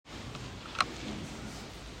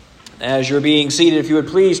As you're being seated, if you would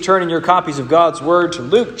please turn in your copies of God's Word to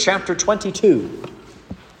Luke chapter 22.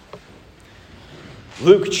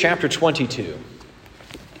 Luke chapter 22.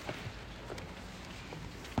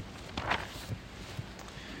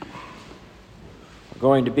 We're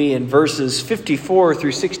going to be in verses 54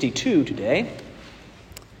 through 62 today,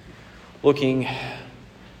 looking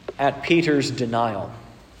at Peter's denial.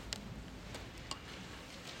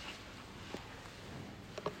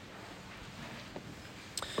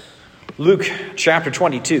 Luke chapter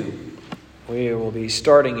 22, we will be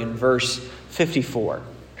starting in verse 54.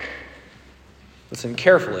 Listen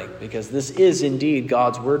carefully, because this is indeed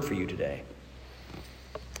God's word for you today.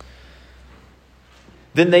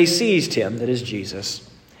 Then they seized him, that is Jesus,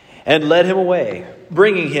 and led him away,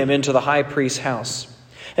 bringing him into the high priest's house.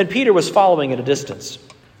 And Peter was following at a distance.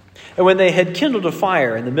 And when they had kindled a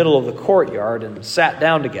fire in the middle of the courtyard and sat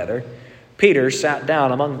down together, Peter sat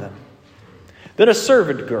down among them. Then a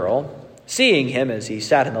servant girl, seeing him as he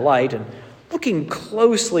sat in the light and looking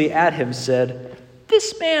closely at him, said,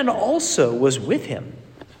 "This man also was with him."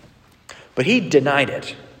 But he denied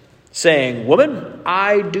it, saying, "Woman,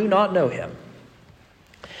 I do not know him."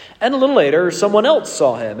 And a little later, someone else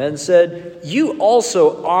saw him and said, "You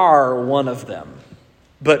also are one of them."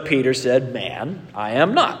 But Peter said, "Man, I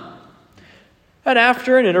am not." And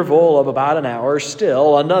after an interval of about an hour,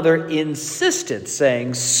 still another insisted,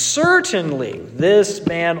 saying, "Certainly this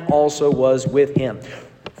man also was with him,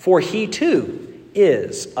 for he too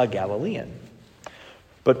is a Galilean."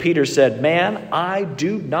 But Peter said, "Man, I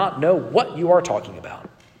do not know what you are talking about."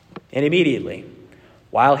 And immediately,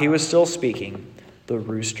 while he was still speaking, the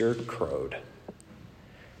rooster crowed.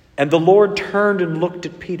 And the Lord turned and looked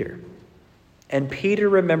at Peter. And Peter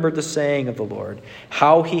remembered the saying of the Lord,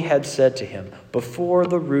 how he had said to him, "Before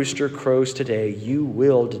the rooster crows today, you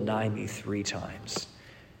will deny me 3 times."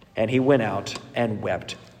 And he went out and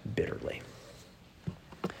wept bitterly.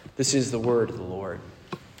 This is the word of the Lord.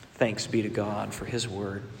 Thanks be to God for his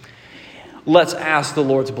word. Let's ask the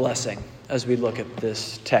Lord's blessing as we look at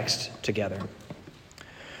this text together.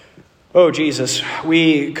 Oh, Jesus,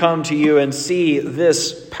 we come to you and see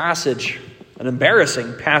this passage, an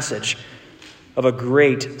embarrassing passage, of a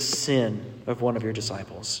great sin of one of your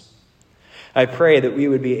disciples. I pray that we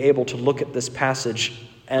would be able to look at this passage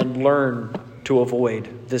and learn to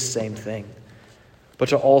avoid this same thing, but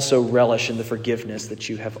to also relish in the forgiveness that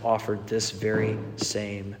you have offered this very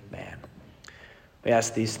same man. We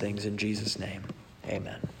ask these things in Jesus' name.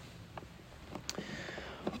 Amen.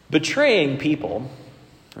 Betraying people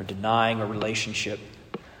or denying a relationship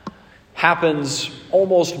happens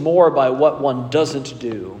almost more by what one doesn't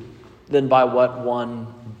do than by what one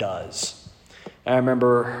does. I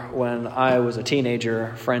remember when I was a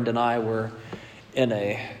teenager, a friend and I were in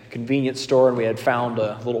a convenience store and we had found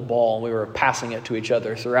a little ball and we were passing it to each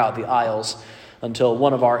other throughout the aisles until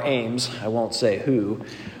one of our aims, I won't say who,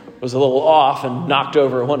 was a little off and knocked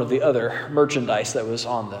over one of the other merchandise that was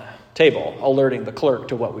on the table, alerting the clerk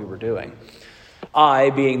to what we were doing. I,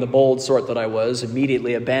 being the bold sort that I was,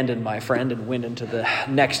 immediately abandoned my friend and went into the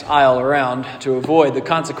next aisle around to avoid the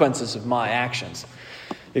consequences of my actions.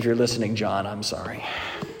 If you're listening, John, I'm sorry.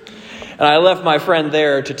 And I left my friend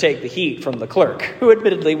there to take the heat from the clerk, who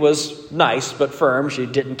admittedly was nice but firm. She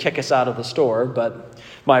didn't kick us out of the store, but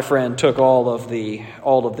my friend took all of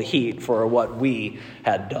the heat for what we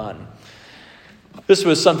had done. This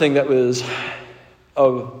was something that was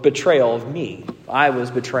a betrayal of me. I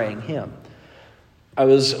was betraying him. I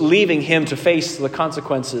was leaving him to face the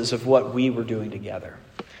consequences of what we were doing together.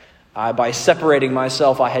 By separating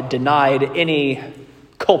myself, I had denied any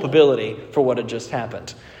culpability for what had just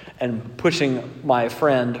happened and pushing my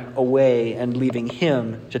friend away and leaving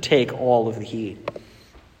him to take all of the heat.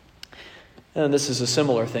 And this is a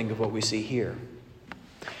similar thing of what we see here.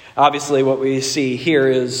 Obviously, what we see here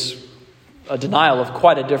is a denial of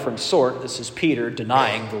quite a different sort. This is Peter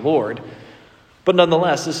denying the Lord. But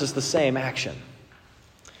nonetheless, this is the same action.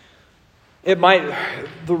 The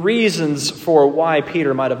reasons for why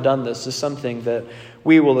Peter might have done this is something that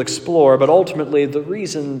we will explore, but ultimately the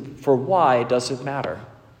reason for why doesn't matter.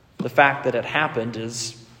 The fact that it happened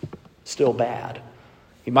is still bad.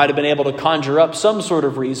 He might have been able to conjure up some sort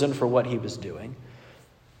of reason for what he was doing,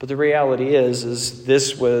 but the reality is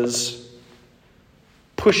this was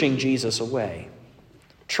pushing Jesus away,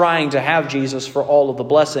 trying to have Jesus for all of the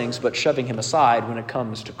blessings, but shoving him aside when it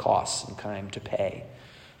comes to costs and time to pay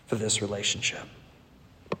for this relationship.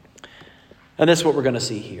 And this is what we're going to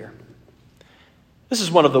see here. This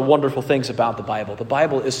is one of the wonderful things about the Bible. The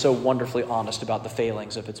Bible is so wonderfully honest about the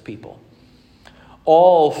failings of its people.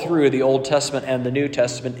 All through the Old Testament and the New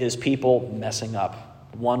Testament is people messing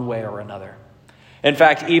up one way or another. In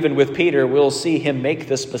fact, even with Peter, we'll see him make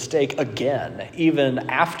this mistake again, even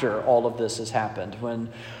after all of this has happened. When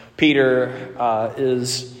Peter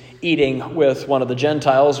is eating with one of the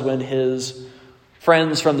Gentiles, when his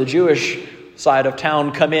friends from the Jewish side of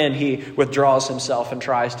town come in, he withdraws himself and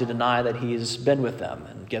tries to deny that he's been with them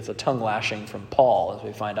and gets a tongue lashing from Paul, as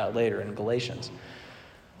we find out later in Galatians.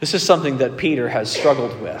 This is something that Peter has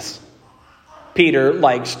struggled with. Peter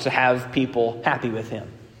likes to have people happy with him.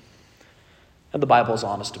 And the Bible is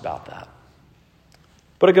honest about that.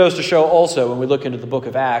 But it goes to show also, when we look into the book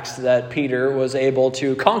of Acts, that Peter was able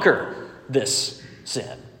to conquer this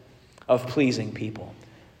sin of pleasing people.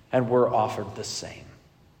 And we're offered the same.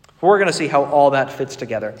 We're going to see how all that fits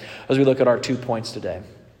together as we look at our 2 points today.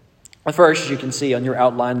 The first, as you can see on your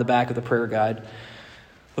outline in the back of the prayer guide,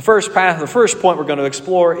 the first point we're going to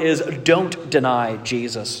explore is don't deny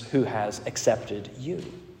Jesus who has accepted you.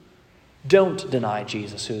 Don't deny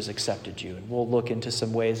Jesus who has accepted you. And we'll look into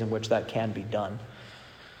some ways in which that can be done.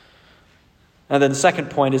 And then the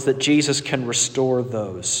second point is that Jesus can restore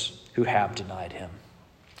those who have denied him.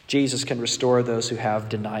 Jesus can restore those who have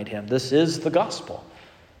denied him. This is the gospel.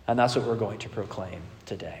 And that's what we're going to proclaim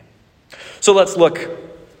today. So let's look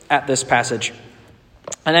at this passage.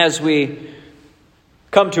 And as we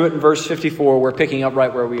come to it in verse 54, we're picking up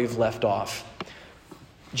right where we've left off.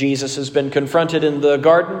 Jesus has been confronted in the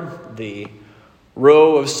garden. The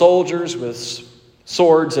row of soldiers with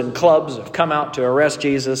swords and clubs have come out to arrest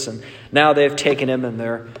Jesus, and now they've taken him and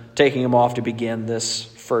they're taking him off to begin this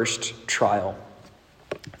first trial.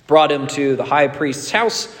 Brought him to the high priest's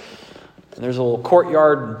house, and there's a little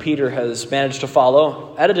courtyard, and Peter has managed to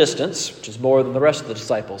follow at a distance, which is more than the rest of the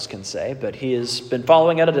disciples can say, but he has been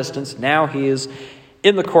following at a distance. Now he is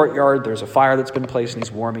in the courtyard. There's a fire that's been placed, and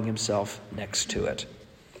he's warming himself next to it.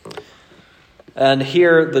 And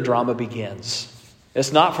here the drama begins.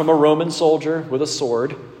 It's not from a Roman soldier with a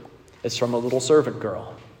sword. It's from a little servant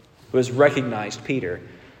girl who has recognized Peter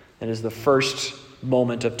and is the first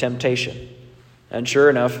moment of temptation. And sure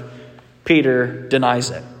enough, Peter denies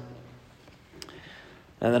it.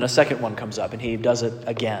 And then a second one comes up and he does it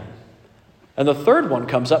again. And the third one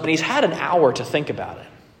comes up and he's had an hour to think about it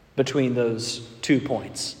between those 2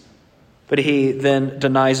 points. But he then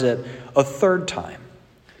denies it a third time.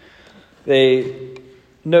 They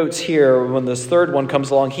notes here when this third one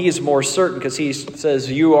comes along, he is more certain because he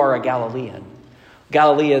says, "You are a Galilean."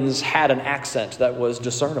 Galileans had an accent that was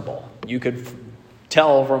discernible. You could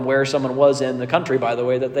tell from where someone was in the country by the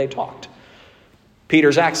way that they talked.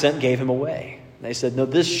 Peter's accent gave him away. They said, no,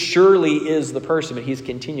 this surely is the person, but he's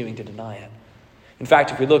continuing to deny it. In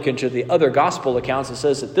fact, if we look into the other gospel accounts, it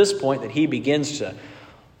says at this point that he begins to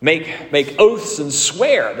make oaths and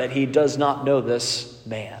swear that he does not know this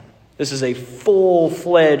man. This is a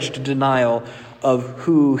full-fledged denial of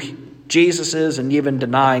who Jesus is and even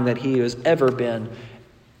denying that he has ever been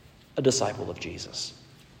a disciple of Jesus.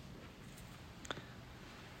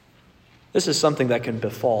 This is something that can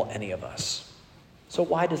befall any of us. So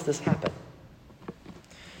why does this happen?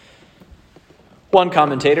 One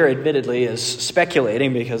commentator admittedly is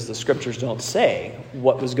speculating because the scriptures don't say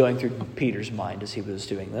what was going through Peter's mind as he was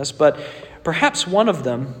doing this, but perhaps one of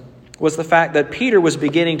them was the fact that Peter was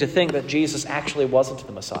beginning to think that Jesus actually wasn't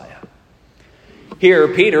the Messiah. Here,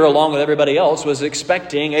 Peter, along with everybody else, was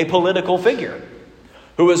expecting a political figure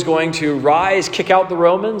who was going to rise, kick out the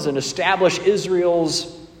Romans, and establish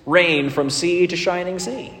Israel's reign from sea to shining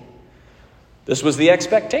sea. This was the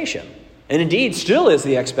expectation, and indeed still is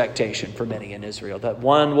the expectation for many in Israel, that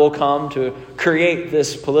one will come to create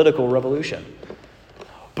this political revolution.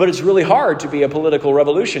 But it's really hard to be a political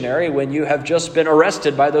revolutionary when you have just been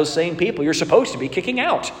arrested by those same people you're supposed to be kicking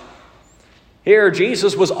out. Here,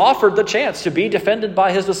 Jesus was offered the chance to be defended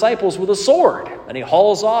by his disciples with a sword, and he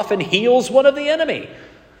hauls off and heals one of the enemy.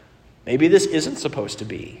 Maybe this isn't supposed to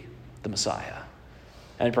be the Messiah.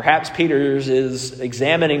 And perhaps Peter is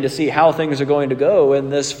examining to see how things are going to go in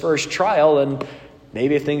this first trial, and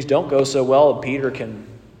maybe if things don't go so well, Peter can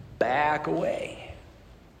back away,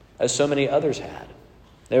 as so many others had.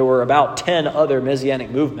 There were about 10 other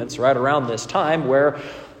messianic movements right around this time where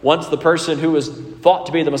once the person who was thought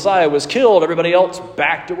to be the Messiah was killed, everybody else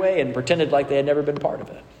backed away and pretended like they had never been part of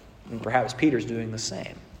it. And perhaps Peter's doing the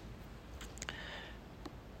same.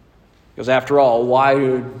 Because after all,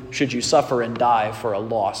 why should you suffer and die for a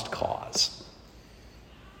lost cause?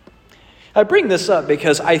 I bring this up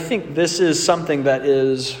because I think this is something that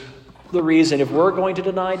is the reason if we're going to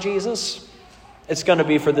deny Jesus, it's going to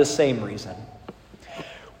be for this same reason.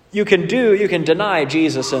 You can deny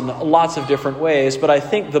Jesus in lots of different ways, but I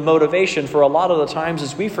think the motivation for a lot of the times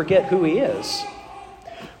is we forget who he is.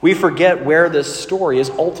 We forget where this story is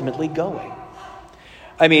ultimately going.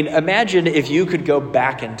 I mean, imagine if you could go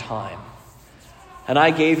back in time and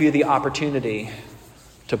I gave you the opportunity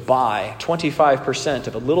to buy 25%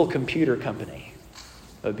 of a little computer company.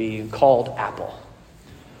 It would be called Apple.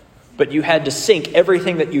 But you had to sink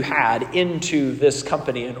everything that you had into this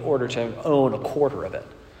company in order to own a quarter of it.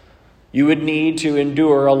 You would need to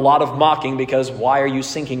endure a lot of mocking because why are you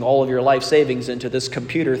sinking all of your life savings into this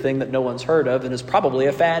computer thing that no one's heard of and is probably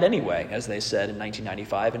a fad anyway, as they said in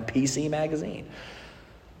 1995 in PC Magazine.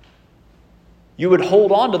 You would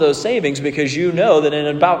hold on to those savings because you know that in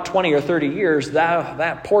about 20 or 30 years,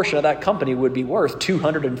 that portion of that company would be worth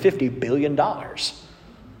 $250 billion.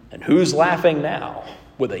 And who's laughing now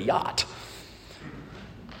with a yacht?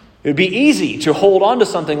 It would be easy to hold on to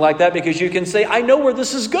something like that because you can say, I know where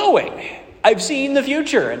this is going. I've seen the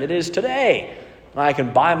future, and it is today. And I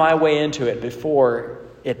can buy my way into it before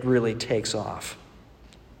it really takes off.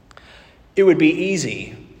 It would be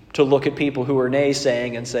easy to look at people who are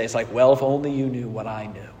naysaying and say, it's like, well, if only you knew what I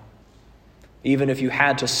knew. Even if you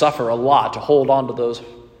had to suffer a lot to hold on to those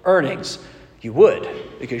earnings, you would,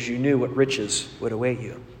 because you knew what riches would await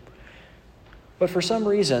you. But for some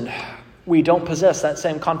reason, we don't possess that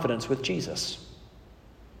same confidence with Jesus.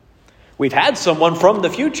 We've had someone from the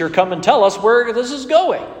future come and tell us where this is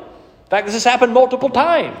going. In fact, this has happened multiple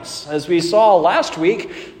times. As we saw last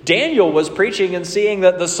week, Daniel was preaching and seeing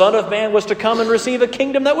that the Son of Man was to come and receive a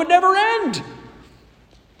kingdom that would never end.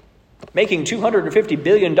 Making $250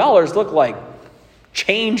 billion look like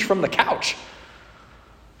change from the couch.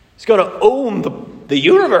 He's going to own the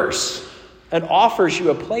universe and offers you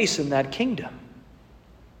a place in that kingdom.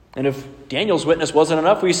 And if Daniel's witness wasn't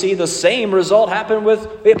enough, we see the same result happen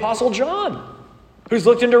with the Apostle John, who's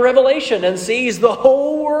looked into Revelation and sees the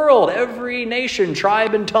whole world, every nation,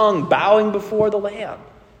 tribe, and tongue bowing before the Lamb,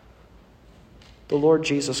 the Lord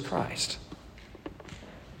Jesus Christ.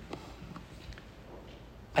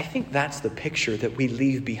 I think that's the picture that we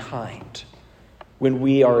leave behind when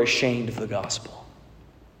we are ashamed of the gospel.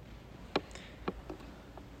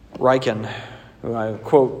 Ryken, who I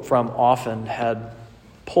quote from often, had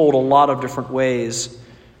pulled a lot of different ways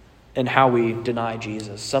in how we deny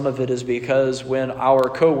Jesus. Some of it is because when our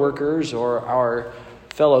coworkers or our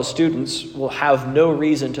fellow students will have no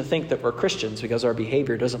reason to think that we're Christians because our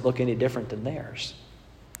behavior doesn't look any different than theirs.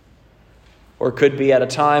 Or it could be at a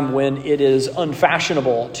time when it is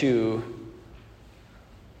unfashionable to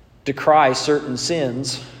decry certain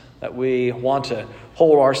sins that we want to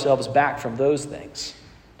hold ourselves back from those things.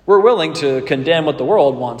 We're willing to condemn what the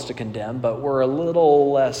world wants to condemn, but we're a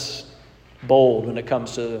little less bold when it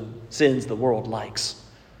comes to sins the world likes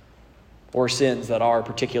or sins that our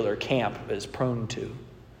particular camp is prone to.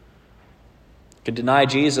 We can deny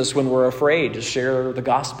Jesus when we're afraid to share the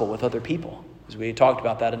gospel with other people, as we talked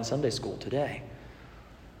about that in Sunday school today.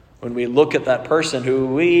 When we look at that person who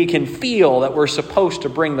we can feel that we're supposed to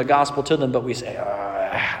bring the gospel to them, but we say,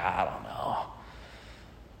 I don't know.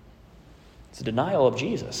 It's a denial of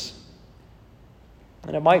Jesus.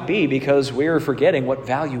 And it might be because we're forgetting what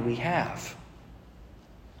value we have.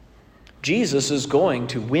 Jesus is going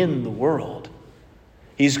to win the world.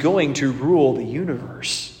 He's going to rule the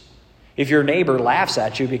universe. If your neighbor laughs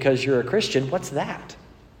at you because you're a Christian, what's that?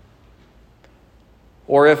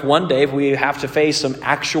 Or if one day we have to face some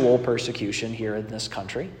actual persecution here in this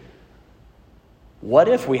country, what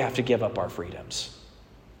if we have to give up our freedoms?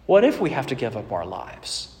 What if we have to give up our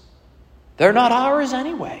lives? They're not ours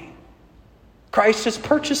anyway. Christ has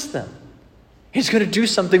purchased them. He's going to do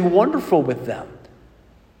something wonderful with them.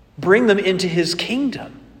 Bring them into his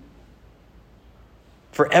kingdom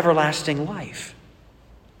for everlasting life.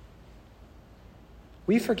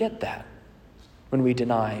 We forget that when we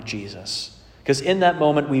deny Jesus. Because in that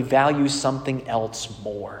moment, we value something else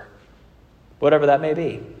more. Whatever that may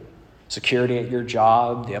be. Security at your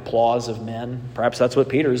job, the applause of men. Perhaps that's what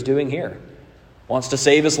Peter is doing here. Wants to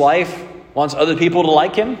save his life. Wants other people to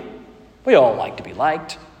like him. We all like to be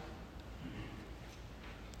liked.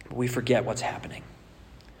 But we forget what's happening.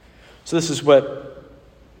 So this is what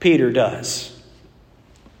Peter does.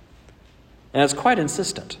 And it's quite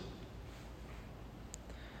insistent.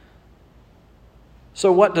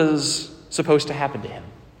 So what is supposed to happen to him?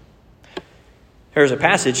 There's a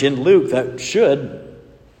passage in Luke that should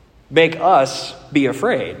make us be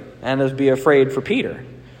afraid, and be afraid for Peter.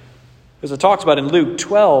 Because it talks about in Luke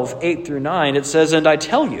 12, 8 through 9, it says, "And I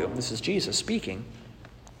tell you," this is Jesus speaking,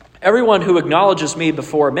 "everyone who acknowledges me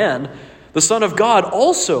before men, the Son of God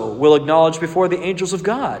also will acknowledge before the angels of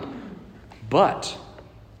God. But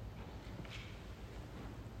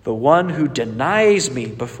the one who denies me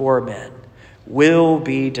before men will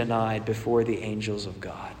be denied before the angels of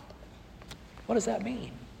God." What does that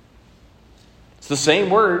mean? It's the same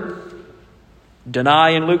word. Deny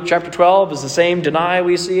in Luke chapter 12 is the same deny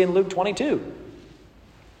we see in Luke 22.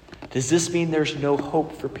 Does this mean there's no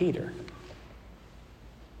hope for Peter?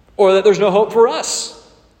 Or that there's no hope for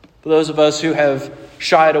us? For those of us who have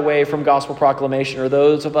shied away from gospel proclamation, or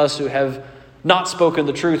those of us who have not spoken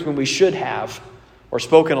the truth when we should have, or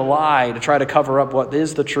spoken a lie to try to cover up what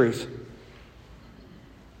is the truth.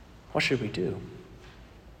 What should we do?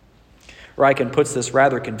 Ryken puts this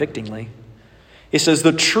rather convictingly. He says,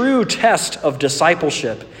 the true test of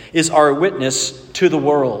discipleship is our witness to the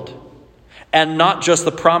world, and not just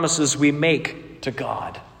the promises we make to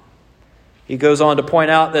God. He goes on to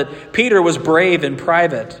point out that Peter was brave in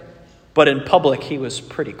private, but in public he was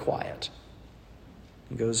pretty quiet.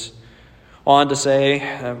 He goes on to say,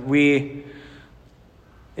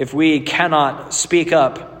 if we cannot speak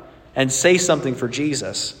up and say something for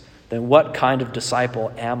Jesus, then what kind of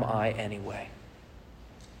disciple am I anyway?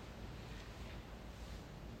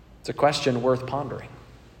 It's a question worth pondering.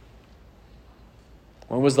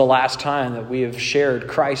 When was the last time that we have shared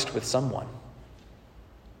Christ with someone?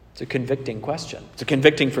 It's a convicting question. It's a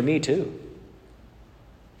convicting for me too.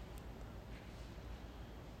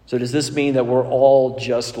 So does this mean that we're all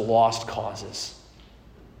just lost causes?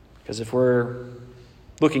 Because if we're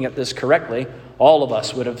looking at this correctly, all of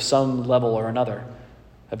us would have some level or another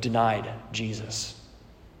have denied Jesus.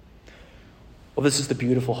 Well, this is the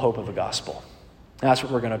beautiful hope of the gospel. And that's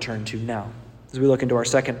what we're going to turn to now as we look into our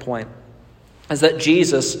second point, is that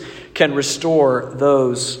Jesus can restore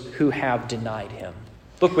those who have denied him.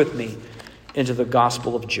 Look with me into the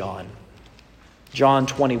Gospel of John. John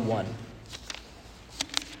 21.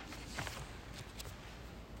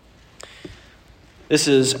 This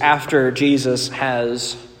is after Jesus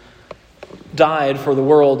has died for the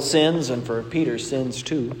world's sins and for Peter's sins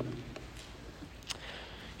too.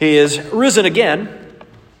 He is risen again,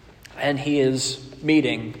 and he is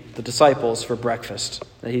meeting the disciples for breakfast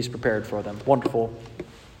that he's prepared for them. Wonderful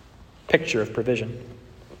picture of provision.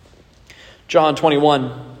 John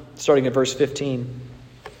 21, starting at verse 15.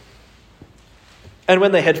 And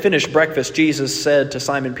when they had finished breakfast, Jesus said to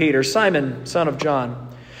Simon Peter, Simon, son of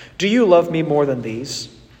John, do you love me more than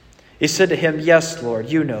these? He said to him, Yes, Lord,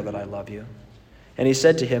 you know that I love you. And he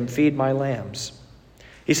said to him, Feed my lambs.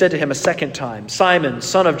 He said to him a second time, Simon,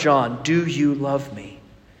 son of John, do you love me?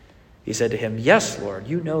 He said to him, Yes, Lord,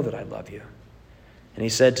 you know that I love you. And he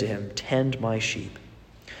said to him, Tend my sheep.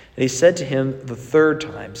 And he said to him the third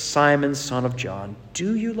time, Simon, son of John,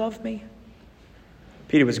 do you love me?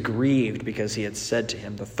 Peter was grieved because he had said to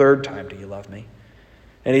him the third time, Do you love me?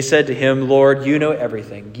 And he said to him, Lord, you know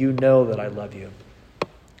everything. You know that I love you.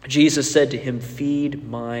 Jesus said to him, Feed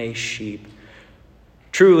my sheep.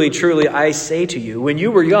 Truly, truly, I say to you, when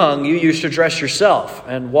you were young, you used to dress yourself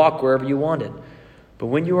and walk wherever you wanted. But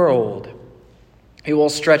when you are old, you will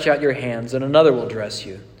stretch out your hands, and another will dress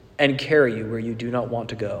you and carry you where you do not want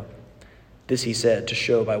to go. This he said to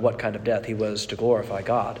show by what kind of death he was to glorify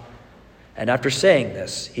God. And after saying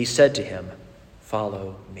this, he said to him,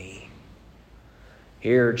 Follow me.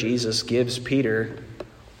 Here Jesus gives Peter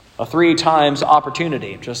a 3 times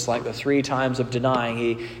opportunity, just like the 3 times of denying.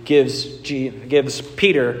 He gives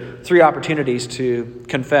Peter 3 opportunities to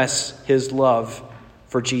confess his love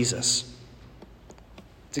for Jesus.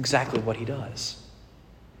 It's exactly what he does.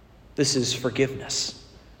 This is forgiveness.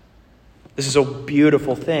 This is a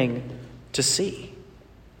beautiful thing to see.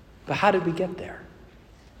 But how did we get there?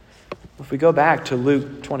 If we go back to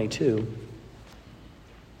Luke 22,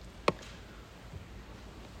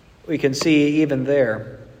 we can see even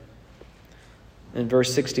there in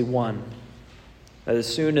verse 61 that as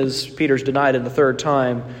soon as Peter's denied him the third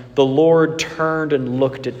time, the Lord turned and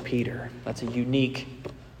looked at Peter. That's a unique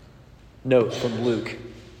note from Luke.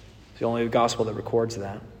 It's the only gospel that records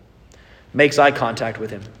that. Makes eye contact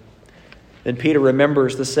with him. Then Peter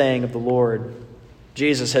remembers the saying of the Lord.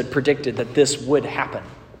 Jesus had predicted that this would happen.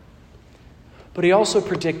 But he also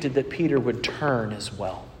predicted that Peter would turn as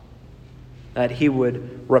well. That he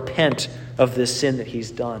would repent of this sin that he's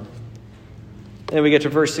done. And then we get to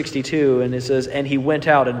verse 62, and it says, And he went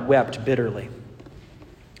out and wept bitterly.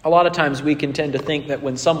 A lot of times we can tend to think that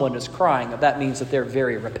when someone is crying, that means that they're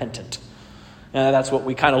very repentant. That's what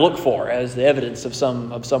we kind of look for as the evidence of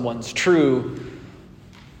someone's true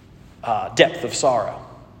depth of sorrow.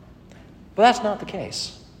 But that's not the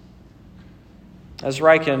case. As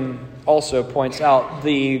Ryken also points out,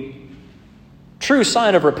 the true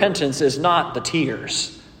sign of repentance is not the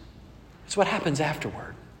tears. It's what happens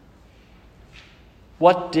afterward.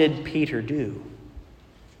 What did Peter do?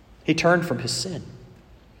 He turned from his sin.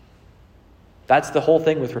 That's the whole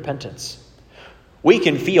thing with repentance. We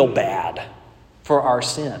can feel bad for our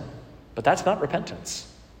sin. But that's not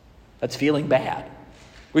repentance. That's feeling bad.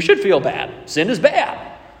 We should feel bad. Sin is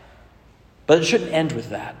bad. But it shouldn't end with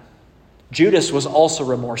that. Judas was also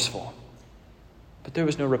remorseful. But there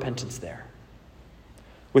was no repentance there.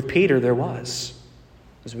 With Peter, there was.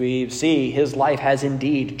 As we see, his life has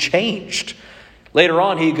indeed changed. Later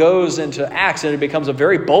on, he goes into Acts and becomes a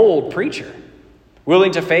very bold preacher,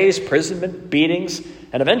 willing to face imprisonment, beatings,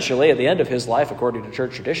 and eventually, at the end of his life, according to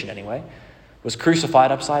church tradition anyway, was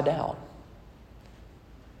crucified upside down,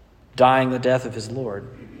 dying the death of his Lord.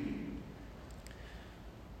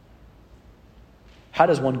 How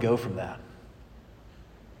does one go from that?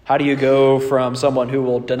 How do you go from someone who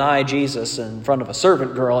will deny Jesus in front of a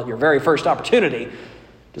servant girl at your very first opportunity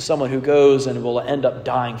to someone who goes and will end up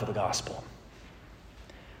dying for the gospel?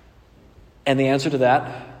 And the answer to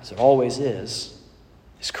that, as it always is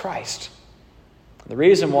Christ. The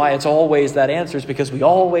reason why it's always that answer is because we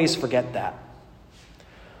always forget that.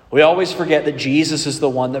 We always forget that Jesus is the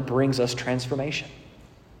one that brings us transformation.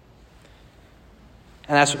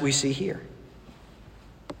 And that's what we see here.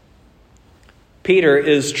 Peter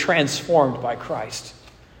is transformed by Christ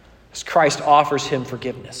as Christ offers him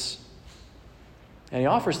forgiveness. And he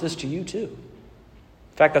offers this to you too.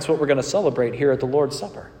 In fact, that's what we're going to celebrate here at the Lord's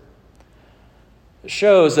Supper. It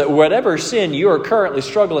shows that whatever sin you are currently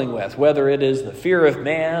struggling with, whether it is the fear of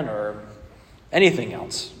man or anything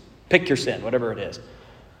else, pick your sin, whatever it is,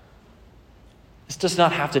 this does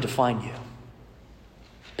not have to define you.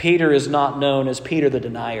 Peter is not known as Peter the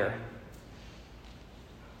denier,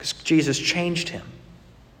 because Jesus changed him.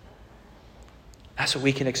 That's what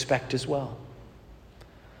we can expect as well.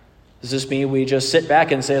 Does this mean we just sit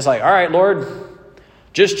back and say, it's like, all right, Lord,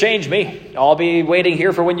 just change me. I'll be waiting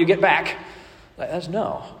here for when you get back.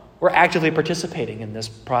 No. We're actively participating in this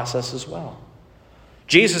process as well.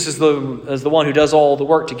 Jesus is the one who does all the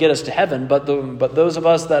work to get us to heaven, but those of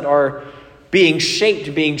us that are being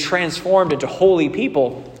shaped, being transformed into holy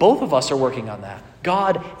people, both of us are working on that.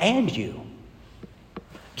 God and you.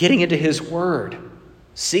 Getting into his word,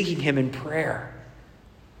 seeking him in prayer,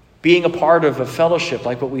 being a part of a fellowship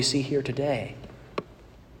like what we see here today.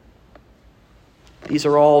 These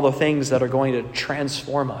are all the things that are going to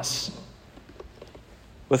transform us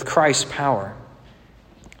with Christ's power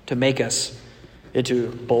to make us into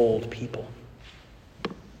bold people.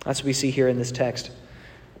 That's what we see here in this text.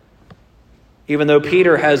 Even though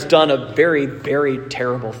Peter has done a very, very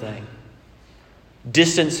terrible thing,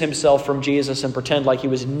 distance himself from Jesus and pretend like he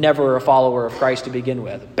was never a follower of Christ to begin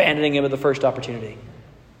with, abandoning him at the first opportunity,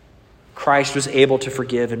 Christ was able to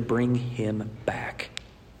forgive and bring him back.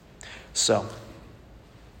 So,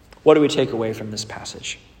 what do we take away from this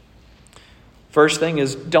passage? First thing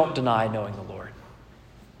is, don't deny knowing the Lord.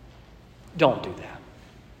 Don't do that.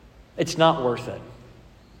 It's not worth it.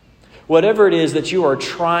 Whatever it is that you are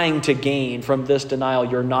trying to gain from this denial,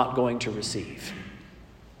 you're not going to receive.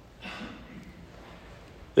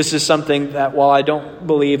 This is something that, while I don't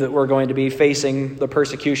believe that we're going to be facing the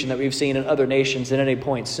persecution that we've seen in other nations at any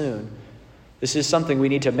point soon, this is something we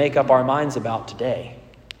need to make up our minds about today.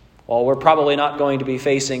 While we're probably not going to be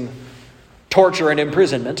facing torture and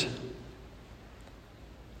imprisonment,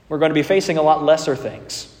 we're going to be facing a lot lesser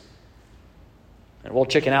things. And we'll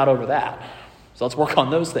chicken out over that. So let's work on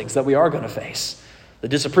those things that we are going to face. The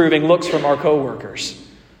disapproving looks from our coworkers,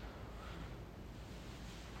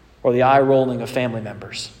 or the eye rolling of family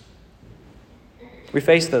members. We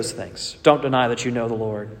face those things. Don't deny that you know the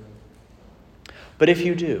Lord. But if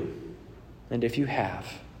you do, and if you have,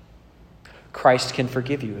 Christ can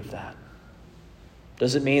forgive you of that.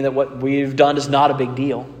 Doesn't mean that what we've done is not a big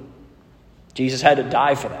deal. Jesus had to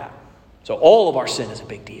die for that. So all of our sin is a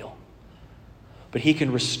big deal. But he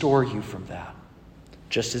can restore you from that,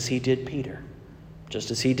 just as he did Peter,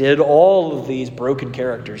 just as he did all of these broken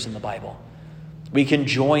characters in the Bible. We can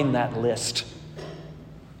join that list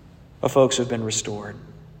of folks who have been restored.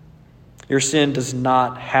 Your sin does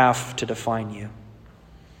not have to define you.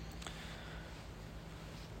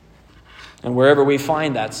 And wherever we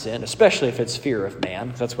find that sin, especially if it's fear of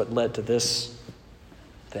man, that's what led to this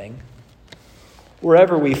thing.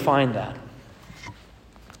 Wherever we find that,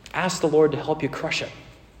 ask the Lord to help you crush it.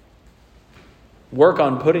 Work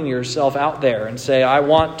on putting yourself out there and say, I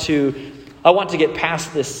want to get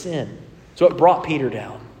past this sin. So it brought Peter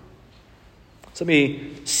down. So let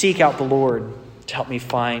me seek out the Lord to help me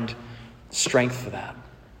find strength for that.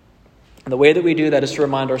 And the way that we do that is to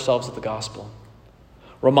remind ourselves of the gospel.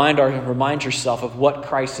 Remind yourself of what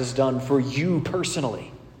Christ has done for you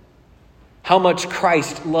personally. How much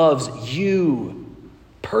Christ loves you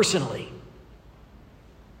personally.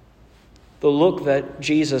 The look that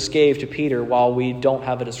Jesus gave to Peter, while we don't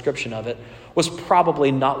have a description of it, was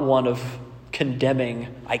probably not one of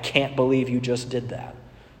condemning, I can't believe you just did that,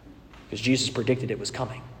 because Jesus predicted it was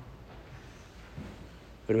coming.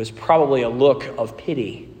 But it was probably a look of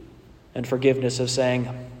pity and forgiveness, of saying,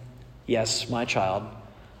 yes, my child,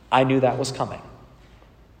 I knew that was coming,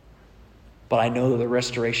 but I know that the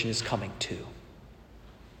restoration is coming too.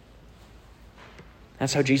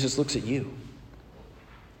 That's how Jesus looks at you.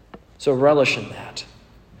 So relish in that.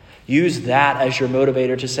 Use that as your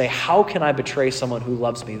motivator to say, how can I betray someone who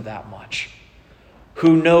loves me that much?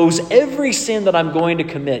 Who knows every sin that I'm going to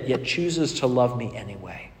commit, yet chooses to love me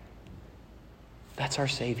anyway? That's our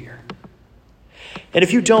Savior. And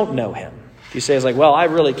if you don't know him, if you say, it's like, well, I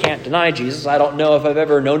really can't deny Jesus. I don't know if I've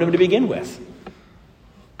ever known him to begin with.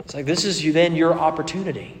 It's like, this is then your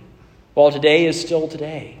opportunity. While today is still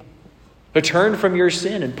today. To turn from your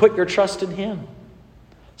sin and put your trust in him.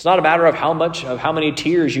 It's not a matter of how many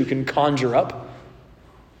tears you can conjure up.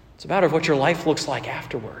 It's a matter of what your life looks like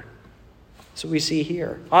afterward. That's what we see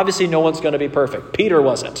here. Obviously, no one's going to be perfect. Peter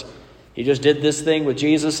wasn't. He just did this thing with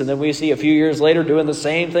Jesus, and then we see a few years later doing the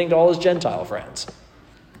same thing to all his Gentile friends.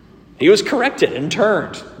 He was corrected and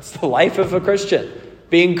turned. It's the life of a Christian,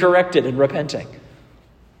 being corrected and repenting.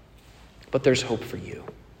 But there's hope for you.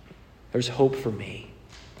 There's hope for me.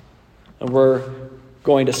 And we're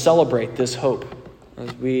going to celebrate this hope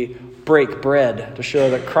as we break bread to show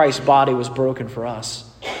that Christ's body was broken for us.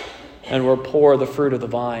 And we'll pour the fruit of the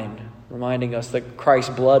vine, reminding us that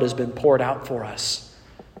Christ's blood has been poured out for us.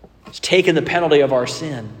 It's taken the penalty of our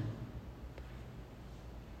sin.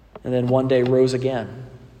 And then one day rose again,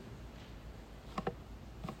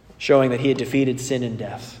 showing that he had defeated sin and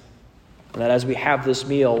death. And that as we have this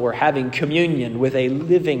meal, we're having communion with a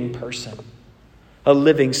living person, a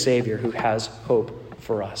living Savior who has hope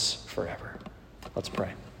for us forever. Let's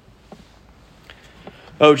pray.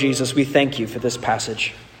 Oh, Jesus, we thank you for this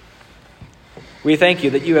passage. We thank you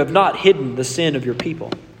that you have not hidden the sin of your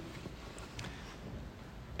people,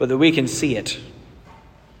 but that we can see it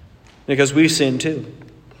because we sin too.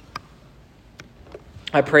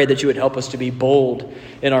 I pray that you would help us to be bold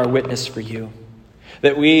in our witness for you,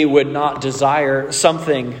 that we would not desire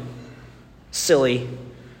something silly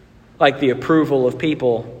like the approval of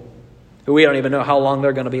people who we don't even know how long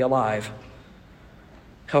they're going to be alive.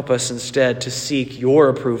 Help us instead to seek your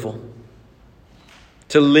approval,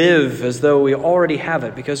 to live as though we already have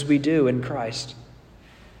it, because we do in Christ.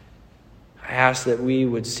 I ask that we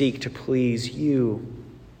would seek to please you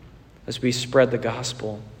as we spread the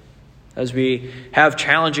gospel, as we have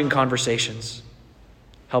challenging conversations.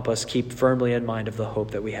 Help us keep firmly in mind of the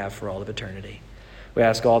hope that we have for all of eternity. We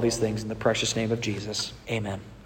ask all these things in the precious name of Jesus. Amen.